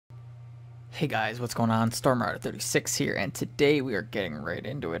Hey guys, what's going on? StormRider36 here, and today we are getting right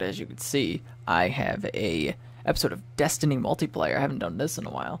into it. As you can see, I have a episode of Destiny multiplayer. I haven't done this in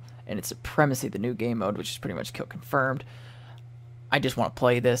a while, and it's Supremacy, the new game mode, which is pretty much kill confirmed. I just want to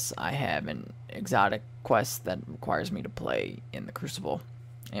play this. I have an exotic quest that requires me to play in the Crucible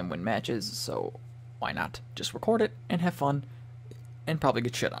and win matches, so why not just record it and have fun and probably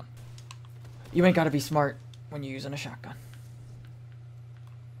get shit on. You ain't gotta be smart when you're using a shotgun.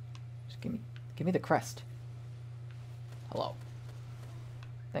 Give me the crest. Hello.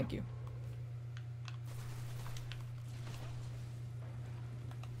 Thank you.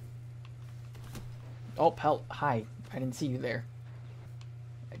 Oh, hell, hi. I didn't see you there.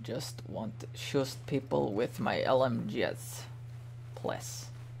 I just want to shoot people with my LMGs. Please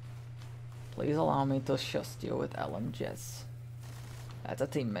allow me to shoot you with LMGs. As a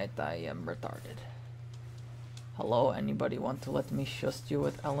teammate, I am retarded. Hello, anybody want to let me shoot you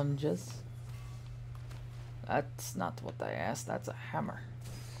with LMGs? That's not what I asked, that's a hammer.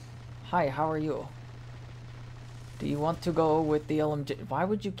 Hi, how are you? Do you want to go with the LMG? Why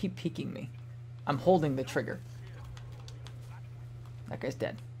would you keep peeking me? I'm holding the trigger. That guy's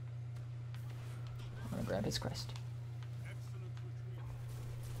dead. I'm gonna grab his crest.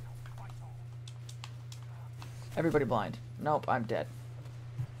 Everybody blind. Nope, I'm dead.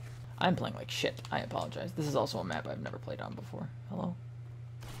 I'm playing like shit. I apologize. This is also a map I've never played on before. Hello?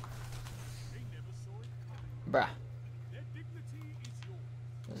 Bruh.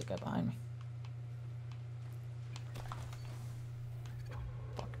 There's a guy behind me.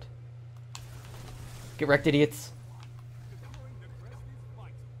 Fucked. Get wrecked, idiots.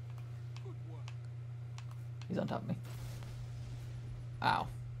 He's on top of me. Ow.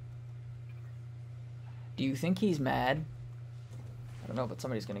 Do you think he's mad? I don't know, but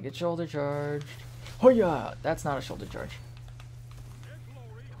somebody's gonna get shoulder charged. Oh yeah! That's not a shoulder charge.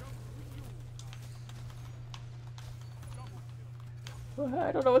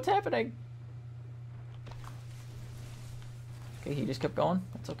 I don't know what's happening. Okay, he just kept going.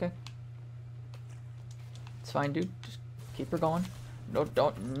 That's okay. It's fine, dude. Just keep her going. No,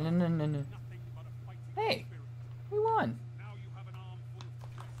 don't. No. Hey, we won.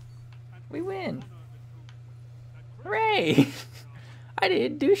 We win. Hooray! I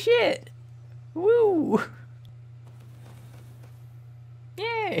didn't do shit. Woo!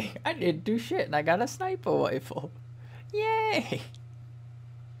 Yay! I didn't do shit, and I got a sniper rifle. Yay!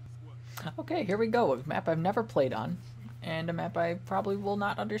 Okay, here we go. A map I've never played on, and a map I probably will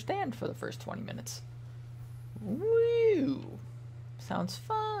not understand for the first 20 minutes. Woo! Sounds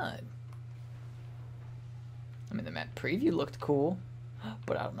fun. I mean, the map preview looked cool,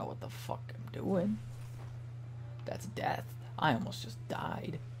 but I don't know what the fuck I'm doing. That's death. I almost just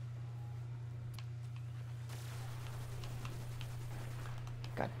died.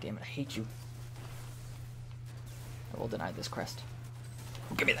 God damn it, I hate you. I will deny this crest.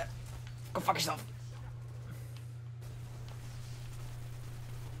 Oh, give me that. Go fuck yourself.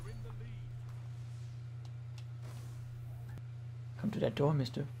 Come to that door,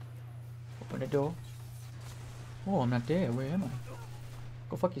 mister. Open the door. Oh, I'm not there. Where am I?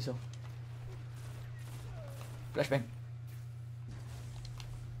 Go fuck yourself. Flashbang.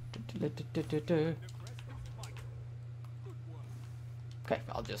 Okay,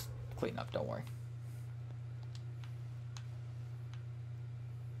 I'll just clean up, don't worry.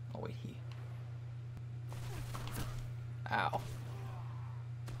 Oh wait, he. Ow.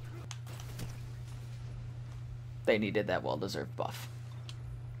 They needed that well-deserved buff.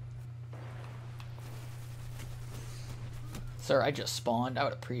 Sir, I just spawned. I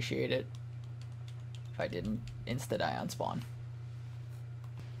would appreciate it if I didn't insta-die on spawn.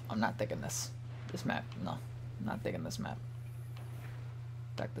 I'm not digging this. This map, no. I'm not digging this map.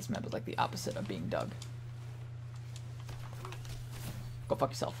 In fact, this map is like the opposite of being dug. Go fuck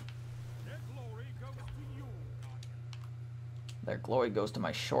yourself. Their glory goes to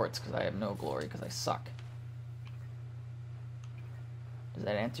my shorts because I have no glory because I suck. Does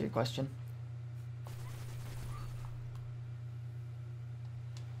that answer your question?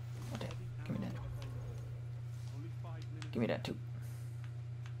 Okay, give me that. Give me that too.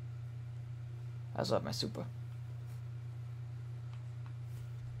 I also have my super.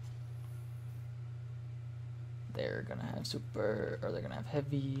 They're gonna have super, or they're gonna have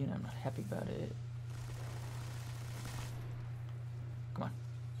heavy, and I'm not happy about it. Come on.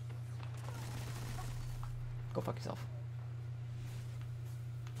 Go fuck yourself.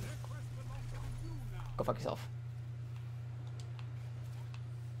 Go fuck yourself.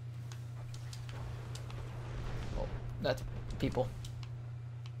 Oh, that's people.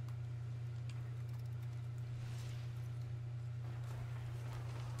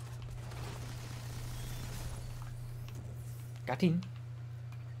 Got him.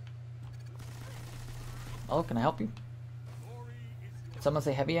 Oh, can I help you? Did someone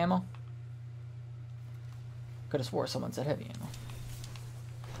say heavy ammo? Could have swore someone said heavy ammo.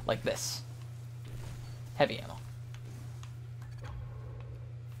 Like this. Heavy ammo.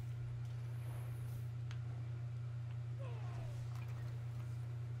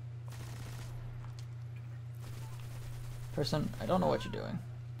 Person, I don't know what you're doing,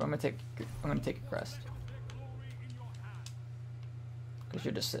 but I'm gonna take a crest. Because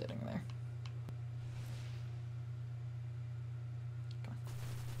you're just sitting there. Okay.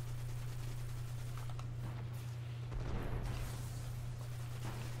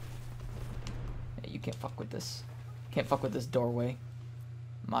 Yeah, you can't fuck with this. Can't fuck with this doorway.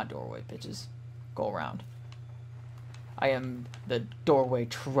 My doorway, bitches. Go around. I am the doorway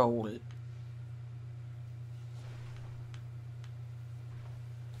troll.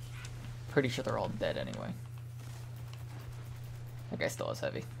 Pretty sure they're all dead anyway. That guy still has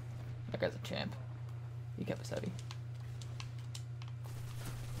heavy. That guy's a champ. He kept us heavy.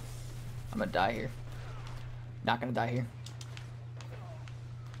 I'm gonna die here. Not gonna die here.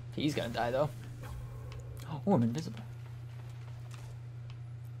 He's gonna die though. Oh, I'm invisible.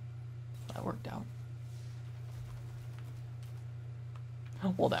 That worked out.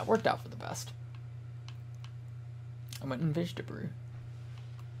 Well, that worked out for the best. I went invisible.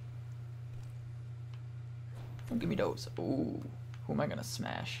 Don't give me those. Ooh. Who am I gonna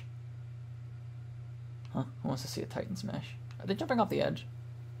smash? Huh? Who wants to see a Titan smash? Are they jumping off the edge?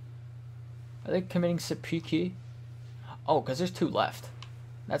 Are they committing seppuku? Oh, because there's 2 left.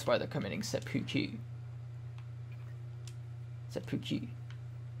 That's why they're committing seppuku. Seppuku.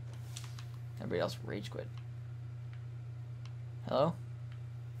 Everybody else rage quit. Hello?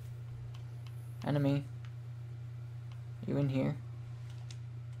 Enemy? You in here?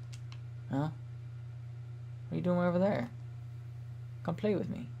 Huh? What are you doing over there? Come play with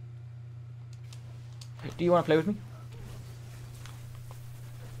me. Do you want to play with me?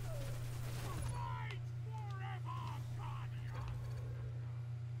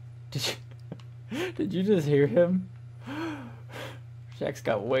 Did you just hear him? Shax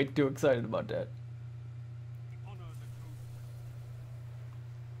got way too excited about that.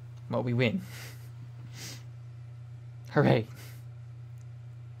 Well, we win. Hooray.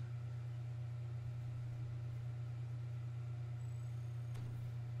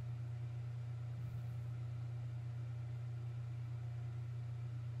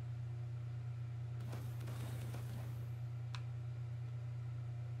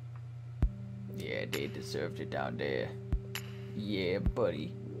 Yeah, they deserved it down there. Yeah,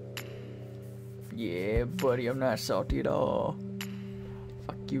 buddy. Yeah, buddy, I'm not salty at all.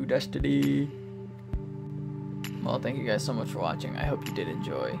 Fuck you, Destiny. Well, thank you guys so much for watching. I hope you did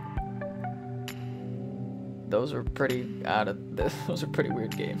enjoy. Those are pretty those are pretty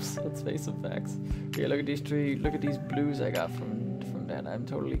weird games. Let's face some facts. Yeah, look at these look at these blues I got from that. I'm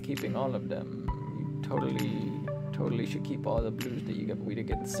totally keeping all of them. You totally should keep all the blues that you get. We did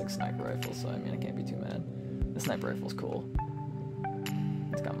get the 6 sniper rifles, so I mean I can't be too mad. The sniper rifle's cool.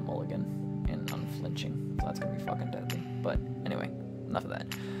 It's got mulligan and unflinching, so that's gonna be fucking deadly. But anyway, enough of that.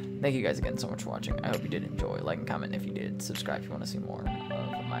 Thank you guys again so much for watching. I hope you did enjoy. Like and comment if you did. Subscribe if you want to see more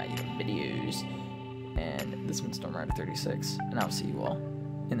of my videos. And this has been Stormrider 36, and I'll see you all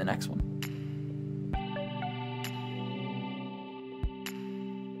in the next one.